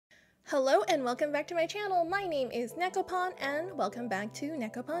Hello and welcome back to my channel. My name is Nekopon and welcome back to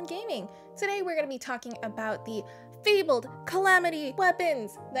Nekopon Gaming. Today we're going to be talking about the fabled Calamity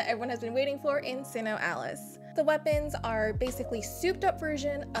weapons that everyone has been waiting for in SINoALICE. The weapons are basically souped up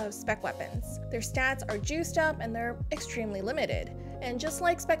version of Spec weapons. Their stats are juiced up and they're extremely limited. And just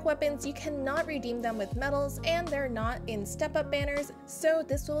like Spec weapons, you cannot redeem them with medals and they're not in step up banners, so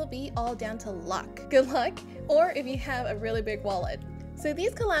this will be all down to luck. Good luck, or if you have a really big wallet. So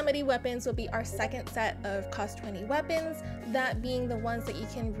these Calamity weapons will be our second set of cost 20 weapons, that being the ones that you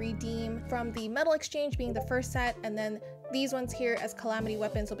can redeem from the medal exchange being the first set, and then these ones here as Calamity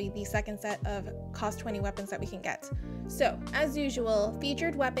weapons will be the second set of cost 20 weapons that we can get. So as usual,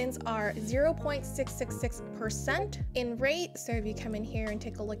 featured weapons are 0.666% in rate. So if you come in here and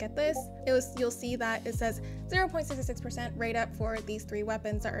take a look at this, you'll see that it says 0.666% rate up for these three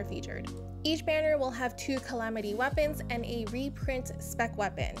weapons that are featured. Each banner will have 2 Calamity weapons and a reprint Spec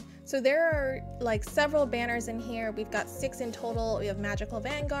weapon. So there are like several banners in here. We've got 6 in total. We have Magical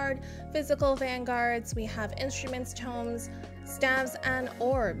Vanguard, Physical Vanguards, we have Instruments, Tomes, Staves, and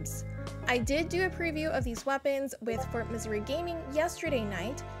Orbs. I did do a preview of these weapons with Fort Misery Gaming yesterday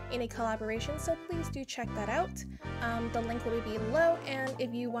night in a collaboration, so please do check that out. The link will be below, and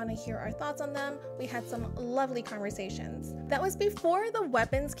if you want to hear our thoughts on them, we had some lovely conversations. That was before the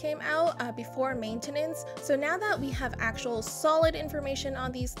weapons came out, before maintenance, so now that we have actual solid information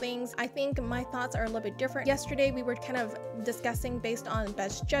on these things, I think my thoughts are a little bit different. Yesterday we were kind of discussing based on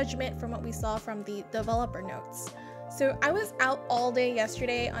best judgment from what we saw from the developer notes. So I was out all day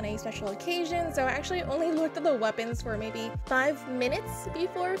yesterday on a special occasion, so I actually only looked at the weapons for maybe 5 minutes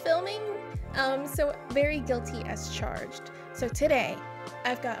before filming, so very guilty as charged. So today,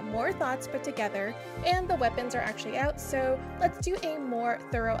 I've got more thoughts put together, and the weapons are actually out, so let's do a more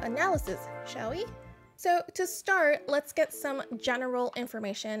thorough analysis, shall we? So to start, let's get some general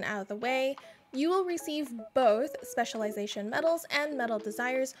information out of the way. You will receive both specialization medals and medal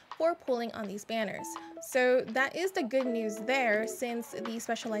desires for pulling on these banners. So that is the good news there, since the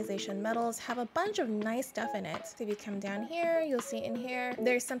specialization medals have a bunch of nice stuff in it. So if you come down here, you'll see in here,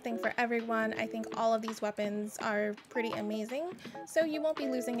 there's something for everyone. I think all of these weapons are pretty amazing, so you won't be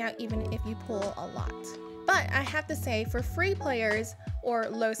losing out even if you pull a lot. But I have to say, for free players or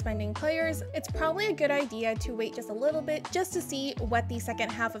low spending players, it's probably a good idea to wait just a little bit just to see what the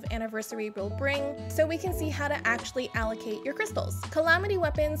second half of Anniversary will bring, so we can see how to actually allocate your crystals. Calamity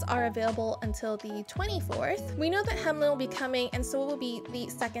weapons are available until the 24th. We know that Hemlin will be coming, and so will be the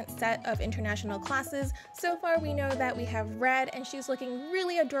second set of international classes. So far we know that we have Red, and she's looking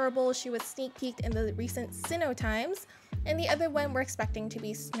really adorable. She was sneak peeked in the recent Sinnoh times. And the other one we're expecting to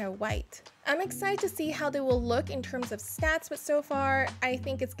be Snow White. I'm excited to see how they will look in terms of stats, but so far I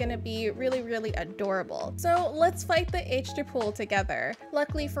think it's gonna be really adorable. So let's fight the itch to pull together.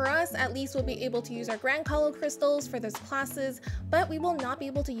 Luckily for us, at least we'll be able to use our Grand Hollow crystals for those classes, but we will not be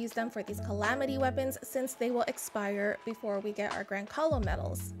able to use them for these Calamity weapons since they will expire before we get our Grand Hollow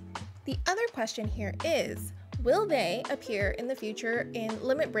medals. The other question here is, will they appear in the future in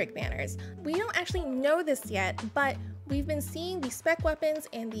limit break banners? We don't actually know this yet, but we've been seeing the Spec weapons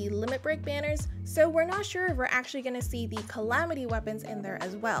in the limit break banners, so we're not sure if we're actually going to see the Calamity weapons in there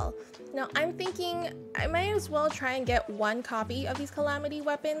as well. Now I'm thinking I might as well try and get 1 copy of these Calamity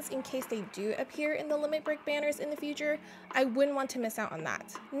weapons in case they do appear in the limit break banners in the future. I wouldn't want to miss out on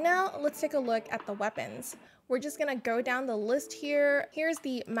that. Now let's take a look at the weapons. We're just gonna go down the list here. Here's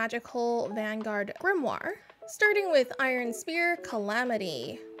the Magical Vanguard Grimoire. Starting with Iron Spear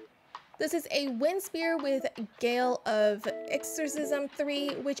Calamity. This is a wind spear with Gale of Exorcism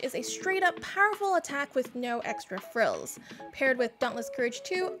 3, which is a straight up powerful attack with no extra frills. Paired with Dauntless Courage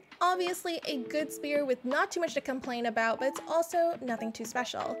 2, obviously a good spear with not too much to complain about, but it's also nothing too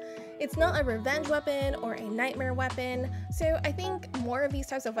special. It's not a revenge weapon or a nightmare weapon, so I think more of these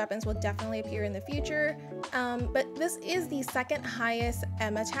types of weapons will definitely appear in the future. But this is the second highest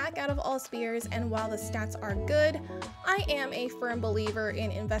M attack out of all spears, and while the stats are good, I am a firm believer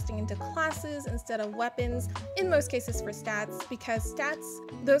in investing into classes instead of weapons, in most cases for stats, because stats,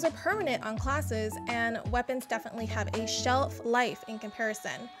 those are permanent on classes, and weapons definitely have a shelf life in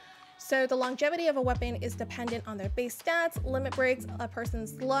comparison. So the longevity of a weapon is dependent on their base stats, limit breaks, a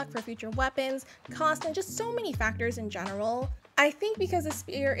person's luck for future weapons, cost, and just so many factors in general. I think because the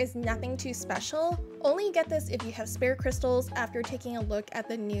spear is nothing too special, only get this if you have spare crystals after taking a look at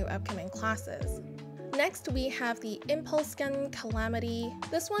the new upcoming classes. Next, we have the Impulse Gun Calamity.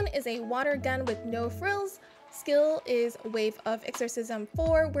 This one is a water gun with no frills, skill is Wave of Exorcism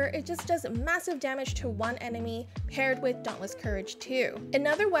 4, where it just does massive damage to one enemy paired with Dauntless Courage 2.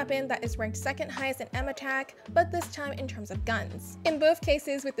 Another weapon that is ranked second highest in M attack, but this time in terms of guns. In both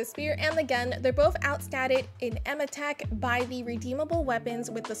cases with the spear and the gun, they're both outstatted in M attack by the redeemable weapons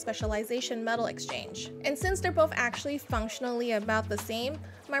with the specialization metal exchange. And since they're both actually functionally about the same,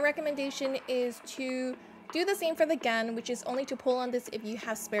 my recommendation is to do the same for the gun, which is only to pull on this if you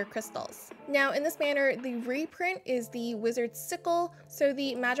have spare crystals. Now in this banner, the reprint is the Wizard's Sickle, so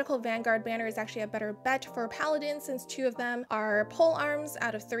the Magical Vanguard banner is actually a better bet for Paladins since 2 of them are pole arms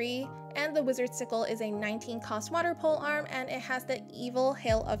out of 3, and the Wizard's Sickle is a 19 cost water pole arm, and it has the Evil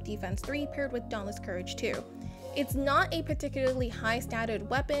Hail of Defense 3 paired with Dauntless Courage 2. It's not a particularly high statted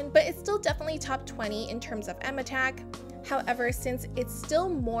weapon, but it's still definitely top 20 in terms of M attack. However, since it's still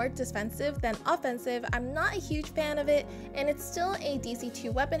more defensive than offensive, I'm not a huge fan of it, and it's still a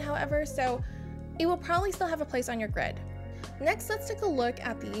DC2 weapon, however, so it will probably still have a place on your grid. Next, let's take a look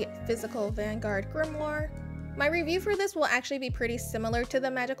at the Physical Vanguard Grimoire. My review for this will actually be pretty similar to the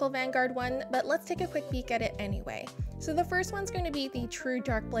Magical Vanguard one, but let's take a quick peek at it anyway. So the first one's going to be the True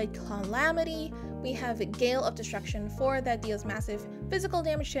Darkblade Calamity. We have Gale of Destruction 4 that deals massive physical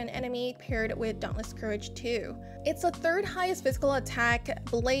damage to an enemy paired with Dauntless Courage 2. It's the 3rd highest physical attack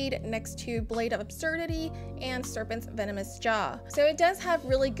blade next to Blade of Absurdity and Serpent's Venomous Jaw. So it does have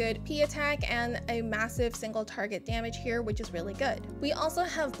really good P attack and a massive single target damage here, which is really good. We also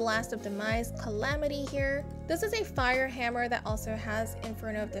have Blast of Demise Calamity here. This is a fire hammer that also has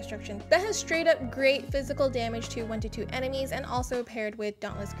Inferno of Destruction that has straight up great physical damage to 1 to 2 enemies and also paired with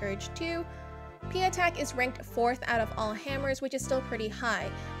Dauntless Courage 2. P attack is ranked 4th out of all hammers, which is still pretty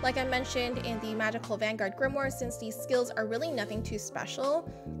high. Like I mentioned in the Magical Vanguard Grimoire, since these skills are really nothing too special,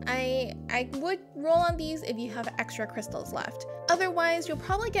 I would roll on these if you have extra crystals left. Otherwise, you'll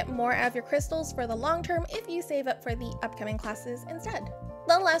probably get more out of your crystals for the long term if you save up for the upcoming classes instead.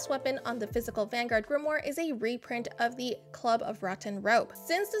 The last weapon on the Physical Vanguard Grimoire is a reprint of the Club of Rotten Rope.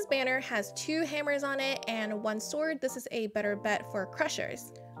 Since this banner has 2 hammers on it and 1 sword, this is a better bet for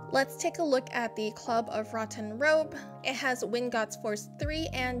crushers. Let's take a look at the Club of Rotten Rope. It has Wind God's Force 3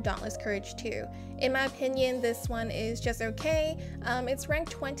 and Dauntless Courage 2. In my opinion, this one is just okay. It's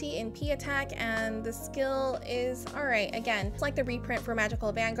ranked 20 in P attack and the skill is alright. Again, it's like the reprint for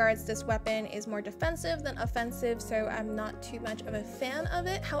Magical Vanguards. This weapon is more defensive than offensive, so I'm not too much of a fan of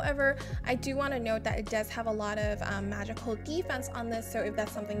it. However, I do want to note that it does have a lot of magical defense on this, so if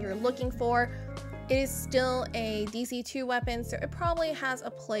that's something you're looking for, it is still a DC2 weapon, so it probably has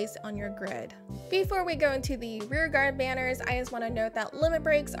a place on your grid. Before we go into the rearguard banners, I just want to note that limit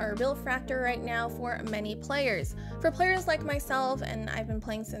breaks are a real factor right now for many players. For players like myself, and I've been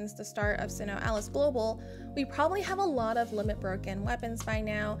playing since the start of SINoALICE Global, we probably have a lot of limit broken weapons by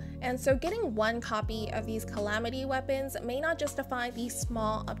now, and so getting 1 copy of these Calamity weapons may not justify the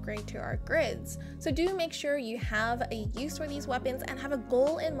small upgrade to our grids. So do make sure you have a use for these weapons and have a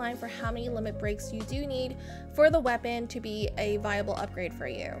goal in mind for how many limit breaks you do need for the weapon to be a viable upgrade for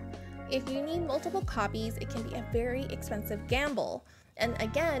you. If you need multiple copies, it can be a very expensive gamble. And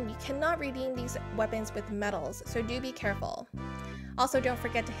again, you cannot redeem these weapons with medals, so do be careful. Also, don't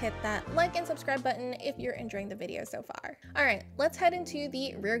forget to hit that like and subscribe button if you're enjoying the video so far. Alright, let's head into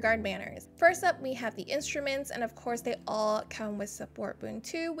the rearguard banners. First up, we have the instruments, and of course they all come with support boon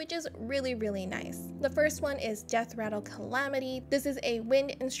 2, which is really, really nice. The first one is Death Rattle Calamity. This is a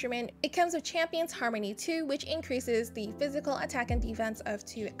wind instrument. It comes with Champion's Harmony 2, which increases the physical attack and defense of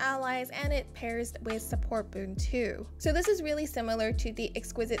 2 allies, and it pairs with support boon 2. So this is really similar to the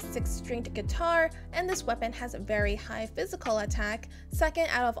Exquisite 6-stringed guitar, and this weapon has a very high physical attack, second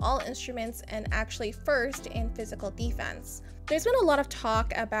out of all instruments, and actually first in physical defense. There's been a lot of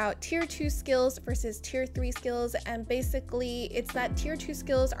talk about tier 2 skills versus tier 3 skills, and basically it's that tier 2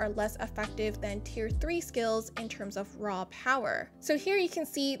 skills are less effective than tier 3 skills in terms of raw power. So here you can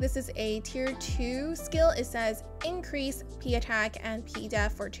see this is a tier 2 skill. It says increase P attack and P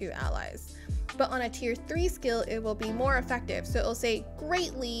def for 2 allies. But on a tier 3 skill, it will be more effective. So it'll say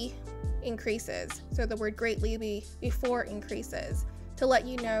greatly increases. So the word greatly be before increases to let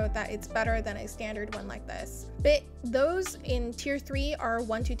you know that it's better than a standard one like this. But those in tier 3 are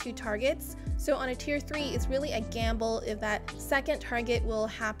 1 to 2 targets. So on a tier 3, it's really a gamble if that second target will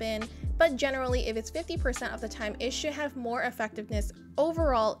happen. But generally, if it's 50% of the time, it should have more effectiveness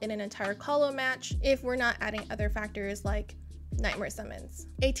overall in an entire colo match if we're not adding other factors like Nightmare Summons.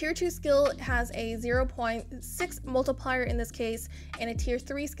 A tier 2 skill has a 0.6 multiplier in this case, and a tier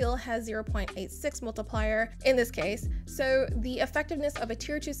 3 skill has 0.86 multiplier in this case. So the effectiveness of a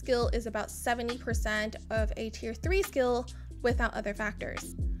tier 2 skill is about 70% of a tier 3 skill without other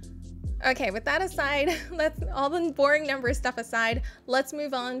factors. Okay, with that aside, let's all the boring number stuff aside, let's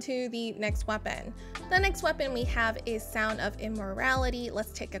move on to the next weapon. The next weapon we have is Sound of Immorality.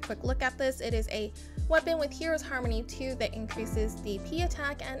 Let's take a quick look at this. It is a weapon with Hero's Harmony 2 that increases the P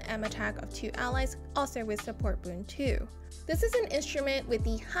attack and M attack of 2 allies, also with support boon 2. This is an instrument with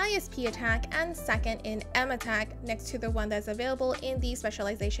the highest P attack and second in M attack next to the one that's available in the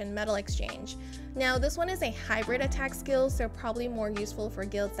Specialization Metal Exchange. Now this one is a hybrid attack skill, so probably more useful for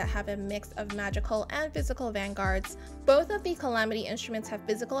guilds that have a mix of magical and physical vanguards. Both of the Calamity instruments have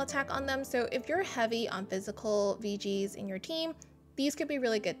physical attack on them, so if you're heavy on physical VGs in your team, these could be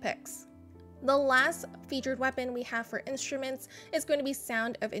really good picks. The last featured weapon we have for instruments is going to be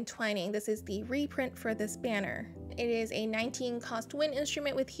Sound of Entwining. This is the reprint for this banner. It is a 19 cost win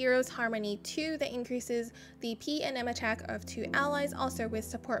instrument with Hero's Harmony 2 that increases the P and M attack of 2 allies, also with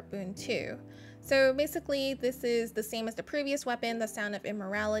support boon 2. So basically this is the same as the previous weapon, the Sound of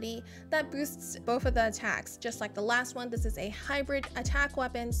Immorality, that boosts both of the attacks. Just like the last one, this is a hybrid attack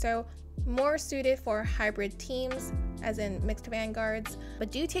weapon, so more suited for hybrid teams, as in mixed vanguards, but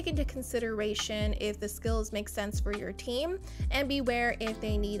do take into consideration if the skills make sense for your team, and beware if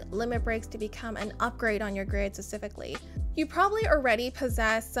they need limit breaks to become an upgrade on your grid specifically. You probably already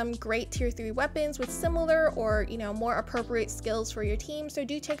possess some great tier 3 weapons with similar or more appropriate skills for your team, so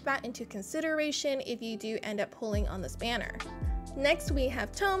do take that into consideration if you do end up pulling on this banner. Next we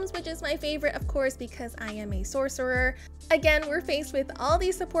have Tomes, which is my favorite of course because I am a sorcerer. Again, we're faced with all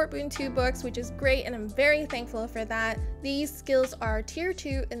these support boon 2 books, which is great and I'm very thankful for that. These skills are tier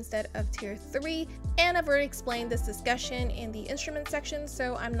 2 instead of tier 3, and I've already explained this discussion in the instrument section,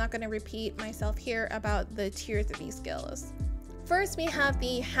 so I'm not going to repeat myself here about the tier 3 skills. First we have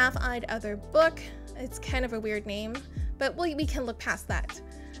the Half-Eyed Otherbook. It's kind of a weird name, but we can look past that.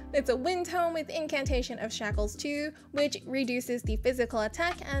 It's a wind tome with Incantation of Shackles 2, which reduces the physical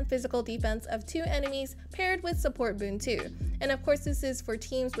attack and physical defense of 2 enemies paired with support boon 2. And of course this is for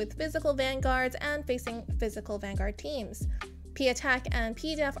teams with physical vanguards and facing physical vanguard teams. P attack and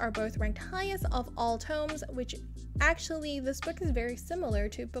P def are both ranked highest of all tomes, which actually this book is very similar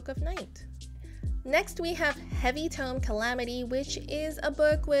to Book of Night. Next we have Heavy Tome Calamity, which is a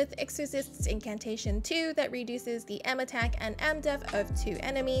book with Exorcist's Incantation 2 that reduces the M attack and M def of 2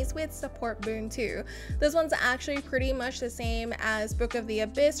 enemies with support boon 2. This one's actually pretty much the same as Book of the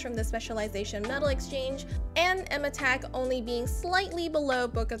Abyss from the Specialization Metal Exchange, and M attack only being slightly below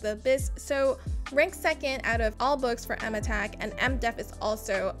Book of the Abyss, so ranked second out of all books for M attack, and M def is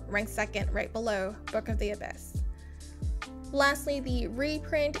also ranked second right below Book of the Abyss. Lastly, the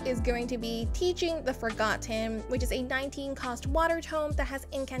reprint is going to be Teaching the Forgotten, which is a 19 cost water tome that has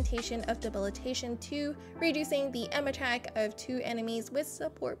Incantation of Debilitation 2, reducing the M attack of 2 enemies with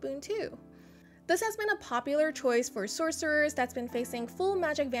support boon 2. This has been a popular choice for sorcerers that's been facing full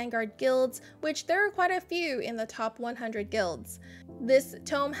Magic Vanguard guilds, which there are quite a few in the top 100 guilds. This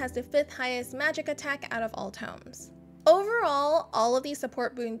tome has the 5th highest magic attack out of all tomes. Overall, all of these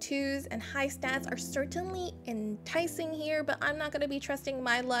support boon 2s and high stats are certainly enticing here, but I'm not going to be trusting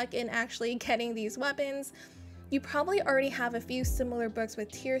my luck in actually getting these weapons. You probably already have a few similar books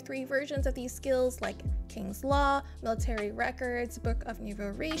with tier 3 versions of these skills like King's Law, Military Records, Book of Nouveau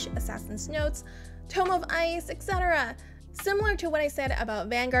Riche, Assassin's Notes, Tome of Ice, etc. Similar to what I said about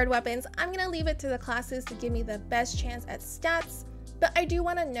Vanguard weapons, I'm going to leave it to the classes to give me the best chance at stats. But I do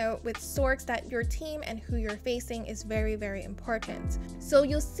want to note with Sorks that your team and who you're facing is very, very important. So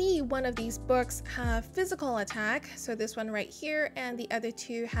you'll see one of these books have physical attack, so this one right here, and the other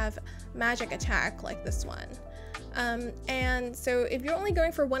 2 have magic attack like this one. And so if you're only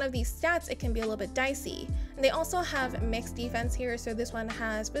going for one of these stats, it can be a little bit dicey. And they also have mixed defense here, so this one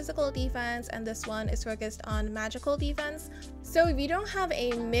has physical defense and this one is focused on magical defense. So if you don't have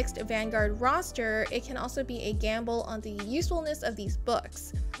a mixed Vanguard roster, it can also be a gamble on the usefulness of these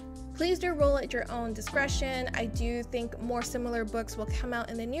books. Please do roll at your own discretion. I do think more similar books will come out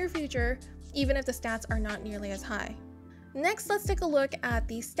in the near future, even if the stats are not nearly as high. Next, let's take a look at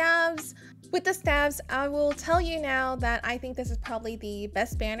the staves. With the staves, I will tell you now that I think this is probably the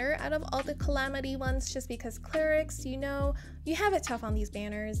best banner out of all the Calamity ones, just because clerics, you have it tough on these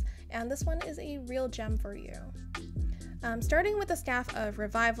banners, and this one is a real gem for you. Starting with the Staff of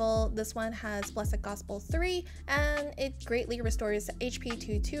Revival, this one has Blessed Gospel 3, and it greatly restores HP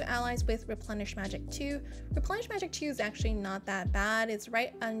to 2 allies with Replenish Magic 2. Replenish Magic 2 is actually not that bad. It's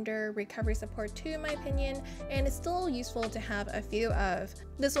right under Recovery Support 2 in my opinion, and it's still useful to have a few of.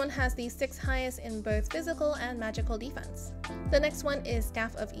 This one has the 6th highest in both physical and magical defense. The next one is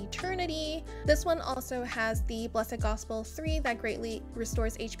Staff of Eternity. This one also has the Blessed Gospel 3 that greatly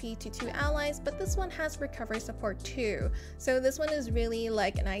restores HP to 2 allies, but this one has Recovery Support 2. So this one is really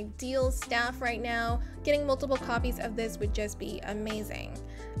like an ideal staff right now. Getting multiple copies of this would just be amazing.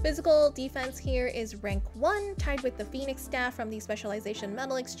 Physical defense here is rank 1, tied with the Phoenix staff from the Specialization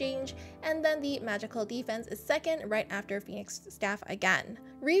Metal Exchange, and then the magical defense is second, right after Phoenix staff again.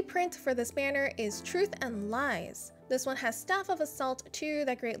 Reprint for this banner is Truth and Lies. This one has Staff of Assault 2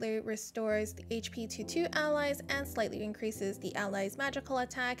 that greatly restores the HP to 2 allies and slightly increases the allies' magical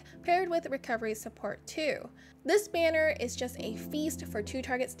attack, paired with Recovery Support 2. This banner is just a feast for 2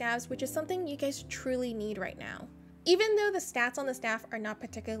 target staffs, which is something you guys truly need right now. Even though the stats on the staff are not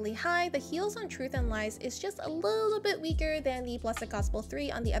particularly high, the heals on Truth and Lies is just a little bit weaker than the Blessed Gospel 3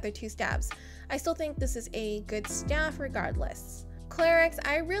 on the other 2 staffs. I still think this is a good staff regardless. Clerics,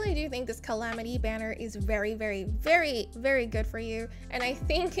 I really do think this Calamity banner is very good for you, and I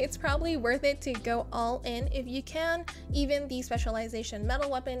think it's probably worth it to go all in if you can. Even the Specialization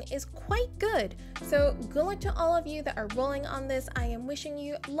Metal Weapon is quite good. So good luck to all of you that are rolling on this. I am wishing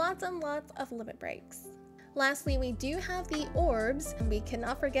you lots and lots of limit breaks. Lastly, we do have the orbs, and we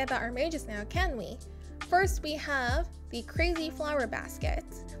cannot forget about our mages now, can we? First, we have the Crazy Flower Basket,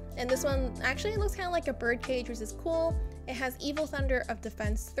 and this one actually looks kind of like a bird cage, which is cool. It has Evil Thunder of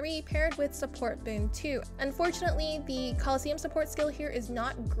Defense 3 paired with Support Boon 2. Unfortunately, the Coliseum support skill here is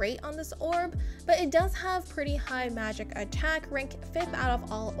not great on this orb, but it does have pretty high magic attack, rank 5th out of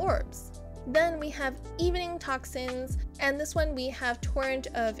all orbs. Then we have Evening Toxins, and this one we have Torrent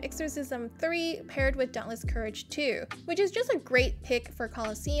of Exorcism 3 paired with Dauntless Courage 2, which is just a great pick for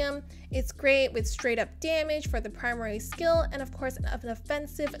Coliseum. It's great with straight up damage for the primary skill, and of course an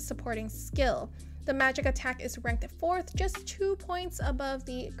offensive supporting skill. The magic attack is ranked 4th, just 2 points above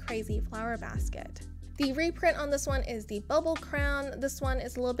the Crazy Flower Basket. The reprint on this one is the Bubble Crown. This one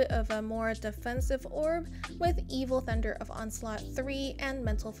is a little bit of a more defensive orb with Evil Thunder of Onslaught 3 and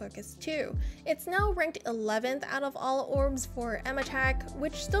Mental Focus 2. It's now ranked 11th out of all orbs for M attack,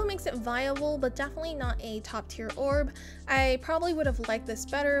 which still makes it viable, but definitely not a top tier orb. I probably would have liked this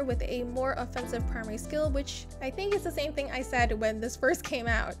better with a more offensive primary skill, which I think is the same thing I said when this first came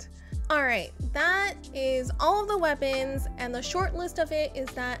out. Alright, that is all of the weapons, and the short list of it is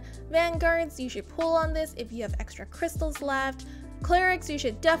that Vanguards, you should pull on this if you have extra crystals left. Clerics, you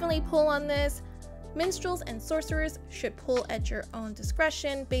should definitely pull on this. Minstrels and Sorcerers should pull at your own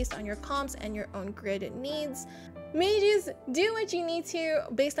discretion based on your comps and your own grid needs. Mages, do what you need to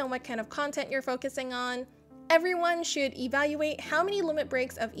based on what kind of content you're focusing on. Everyone should evaluate how many limit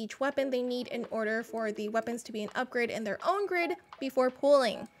breaks of each weapon they need in order for the weapons to be an upgrade in their own grid before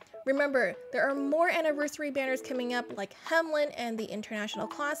pulling. Remember, there are more anniversary banners coming up like Hemlin and the international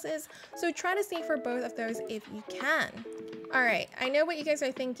classes, so try to save for both of those if you can. Alright, I know what you guys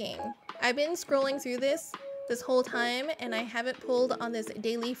are thinking. I've been scrolling through this whole time and I haven't pulled on this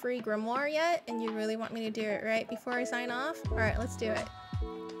daily free Grimoire yet, and you really want me to do it right before I sign off? Alright, let's do it.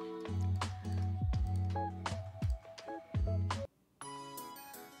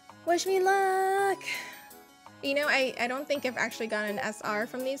 Wish me luck! You know, I don't think I've actually gotten an SR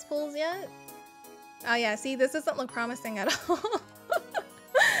from these pulls yet. Oh yeah, see, this doesn't look promising at all.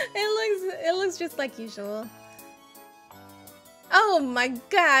 It looks just like usual. Oh my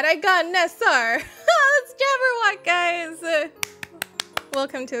god, I got an SR! That's Jabberwock, guys!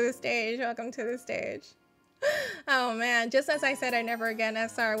 Welcome to the stage, welcome to the stage. Oh man, just as I said I never get an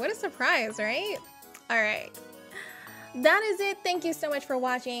SR. What a surprise, right? Alright. That is it. Thank you so much for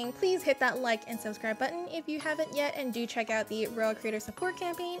watching. Please hit that like and subscribe button if you haven't yet, and do check out the Royal Creator Support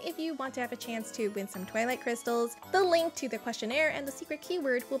Campaign if you want to have a chance to win some Twilight crystals. The link to the questionnaire and the secret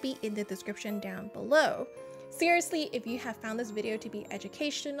keyword will be in the description down below. Seriously, if you have found this video to be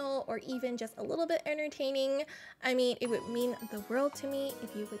educational or even just a little bit entertaining, I mean, it would mean the world to me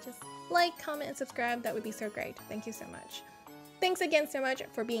if you would just like, comment, and subscribe. That would be so great. Thank you so much. Thanks again so much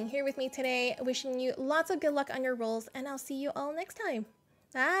for being here with me today. Wishing you lots of good luck on your rolls, and I'll see you all next time.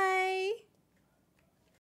 Bye!